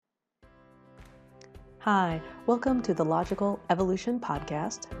Hi, welcome to the Logical Evolution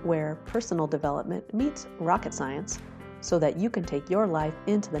Podcast, where personal development meets rocket science so that you can take your life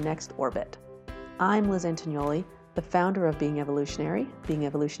into the next orbit. I'm Liz Antognoli, the founder of Being Evolutionary,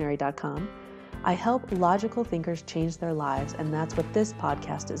 beingevolutionary.com. I help logical thinkers change their lives, and that's what this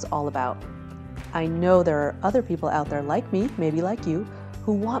podcast is all about. I know there are other people out there like me, maybe like you,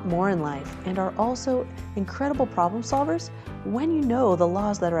 who want more in life and are also incredible problem solvers when you know the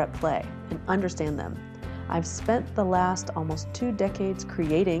laws that are at play and understand them. I've spent the last almost 2 decades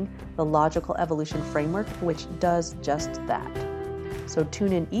creating the Logical Evolution Framework, which does just that. So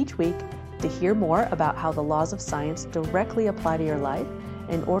tune in each week to hear more about how the laws of science directly apply to your life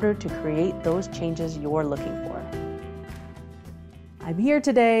in order to create those changes you're looking for. I'm here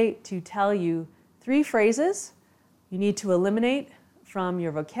today to tell you 3 phrases you need to eliminate from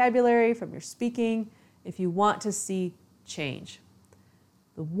your vocabulary, from your speaking, if you want to see change.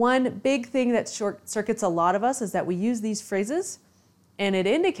 The one big thing that short circuits a lot of us is that we use these phrases and it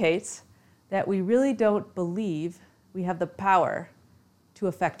indicates that we really don't believe we have the power to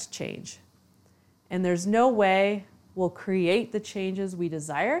affect change. And there's no way we'll create the changes we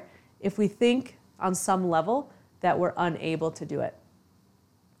desire if we think on some level that we're unable to do it.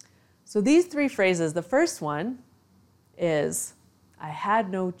 So these 3 phrases, the first one is, I had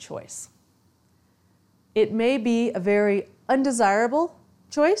no choice. It may be a very undesirable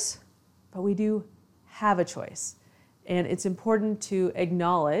choice, but we do have a choice. And it's important to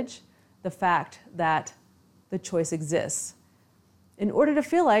acknowledge the fact that the choice exists in order to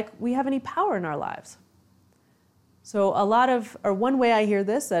feel like we have any power in our lives. So one way I hear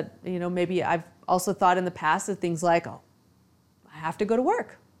this that, maybe I've also thought in the past of things like, I have to go to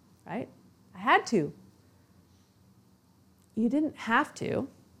work, right? I had to. You didn't have to,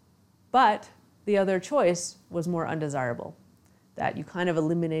 but the other choice was more undesirable, that you kind of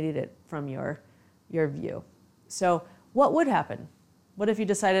eliminated it from your view. So what would happen? What if you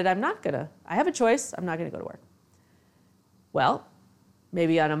decided, I have a choice, I'm not gonna go to work? Well,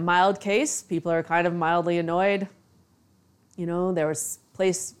 maybe on a mild case, people are kind of mildly annoyed. There was a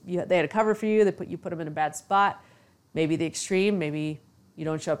place, they had a cover for you, you put them in a bad spot. Maybe the extreme, maybe you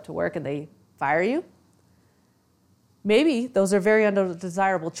don't show up to work and they fire you. Maybe those are very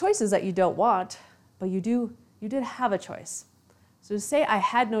undesirable choices that you don't want, but you did have a choice. So to say I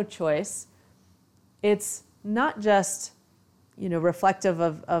had no choice, it's not just, reflective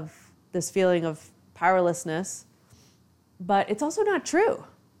of this feeling of powerlessness, but it's also not true.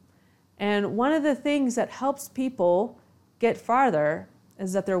 And one of the things that helps people get farther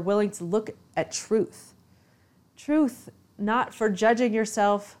is that they're willing to look at truth. Truth, not for judging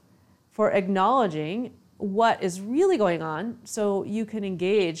yourself, for acknowledging what is really going on so you can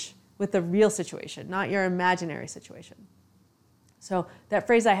engage with the real situation, not your imaginary situation. So that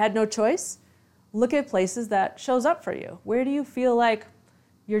phrase, I had no choice, look at places that shows up for you. Where do you feel like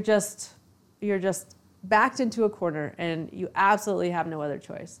you're just backed into a corner and you absolutely have no other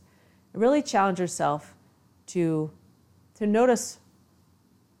choice? Really challenge yourself to notice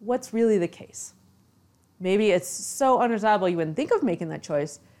what's really the case. Maybe it's so undesirable you wouldn't think of making that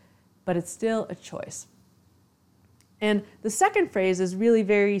choice, but it's still a choice. And the second phrase is really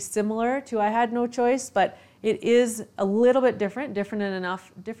very similar to I had no choice, but it is a little bit different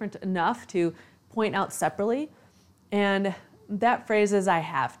enough to point out separately. And that phrase is I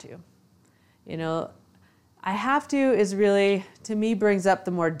have to. I have to is really, to me, brings up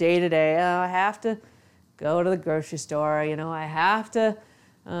the more day-to-day. I have to go to the grocery store. I have to,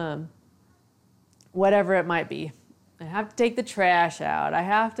 whatever it might be. I have to take the trash out. I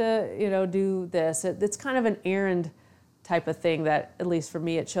have to, do this. It's kind of an errand type of thing that, at least for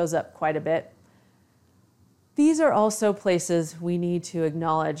me, it shows up quite a bit. These are also places we need to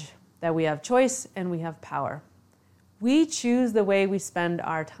acknowledge that we have choice and we have power. We choose the way we spend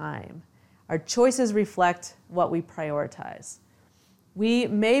our time. Our choices reflect what we prioritize. We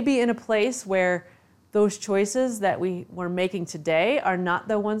may be in a place where those choices that we're making today are not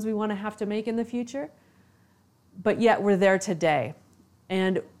the ones we want to have to make in the future, but yet we're there today.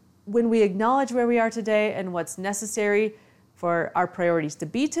 And when we acknowledge where we are today and what's necessary for our priorities to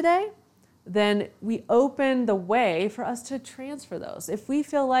be today, then we open the way for us to transfer those. If we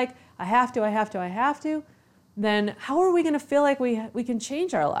feel like I have to, then how are we going to feel like we can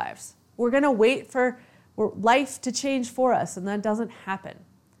change our lives? We're going to wait for life to change for us, and that doesn't happen.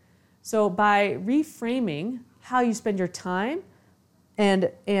 So by reframing how you spend your time and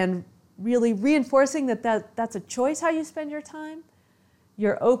really reinforcing that's a choice how you spend your time,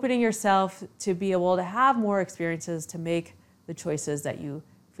 you're opening yourself to be able to have more experiences to make the choices that you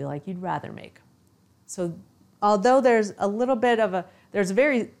feel like you'd rather make. So although there's a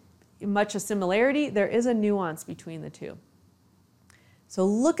very much a similarity, there is a nuance between the two. So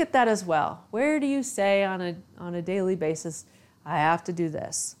look at that as well. Where do you say on a daily basis, I have to do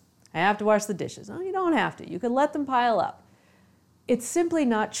this? I have to wash the dishes. No, you don't have to. You can let them pile up. It's simply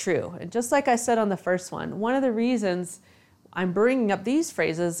not true. And just like I said on the first one of the reasons I'm bringing up these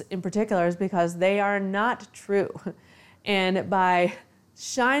phrases in particular is because they are not true. And by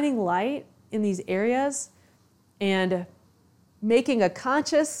shining light in these areas and making a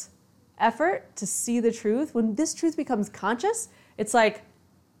conscious effort to see the truth, when this truth becomes conscious, it's like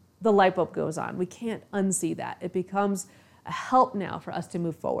the light bulb goes on. We can't unsee that. It becomes a help now for us to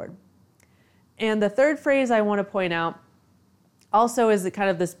move forward. And the third phrase I want to point out also is kind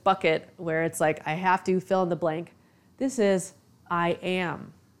of this bucket where it's like, I have to fill in the blank. This is, I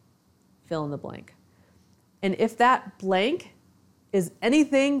am, fill in the blank. And if that blank is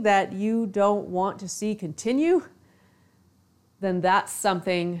anything that you don't want to see continue, then that's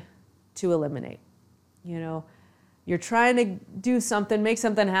something to eliminate. You're trying to do something, make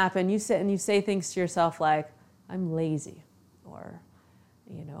something happen. You sit and you say things to yourself like, I'm lazy, or,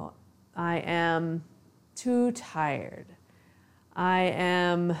 I am too tired. I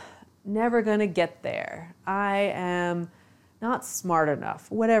am never going to get there. I am not smart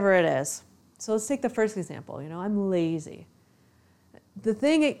enough, whatever it is. So let's take the first example. I'm lazy. The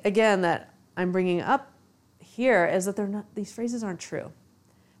thing, again, that I'm bringing up here is that these phrases aren't true.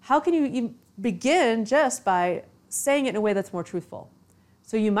 How can you even begin just by saying it in a way that's more truthful?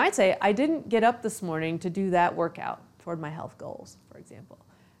 So you might say, I didn't get up this morning to do that workout toward my health goals, for example.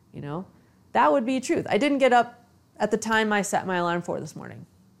 That would be truth. I didn't get up at the time I set my alarm for this morning.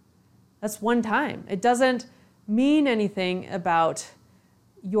 That's one time. It doesn't mean anything about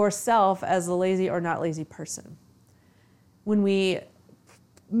yourself as a lazy or not lazy person. When we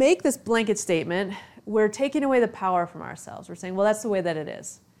make this blanket statement, we're taking away the power from ourselves. We're saying, well, that's the way that it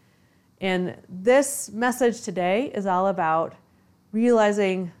is. And this message today is all about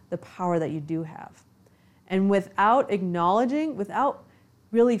realizing the power that you do have. And without acknowledging, without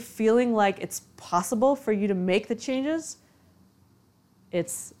really feeling like it's possible for you to make the changes,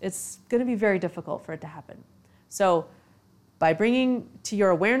 it's going to be very difficult for it to happen. So by bringing to your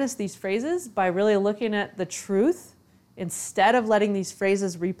awareness these phrases, by really looking at the truth, instead of letting these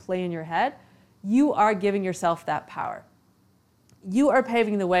phrases replay in your head, you are giving yourself that power. You are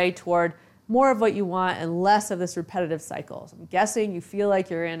paving the way toward more of what you want and less of this repetitive cycle. So I'm guessing you feel like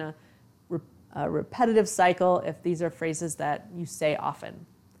you're in a repetitive cycle if these are phrases that you say often.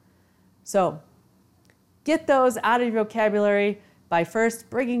 So get those out of your vocabulary by first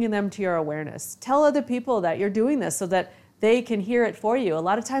bringing them to your awareness. Tell other people that you're doing this so that they can hear it for you. A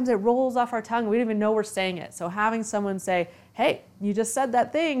lot of times it rolls off our tongue. We don't even know we're saying it. So having someone say, hey, you just said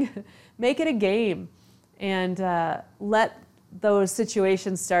that thing, make it a game, and let those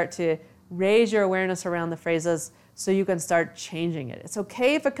situations start to raise your awareness around the phrases so you can start changing it. It's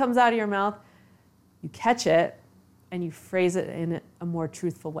okay if it comes out of your mouth. You catch it and you phrase it in a more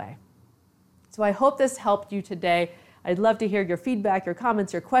truthful way. So I hope this helped you today. I'd love to hear your feedback, your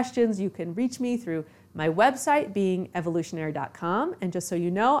comments, your questions. You can reach me through my website, beingevolutionary.com. And just so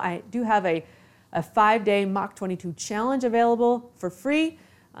you know, I do have a 5-day Mach 22 challenge available for free.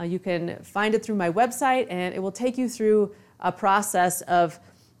 You can find it through my website, and it will take you through a process of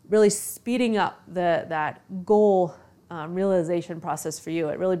really speeding up that goal realization process for you.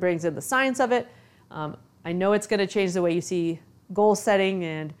 It really brings in the science of it. I know it's going to change the way you see goal setting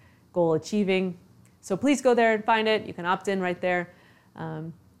and goal achieving. So please go there and find it. You can opt in right there.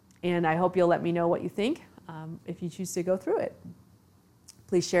 And I hope you'll let me know what you think if you choose to go through it.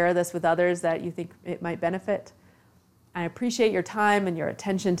 Please share this with others that you think it might benefit. I appreciate your time and your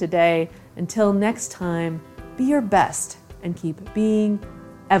attention today. Until next time, be your best and keep being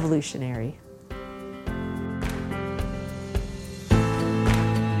evolutionary.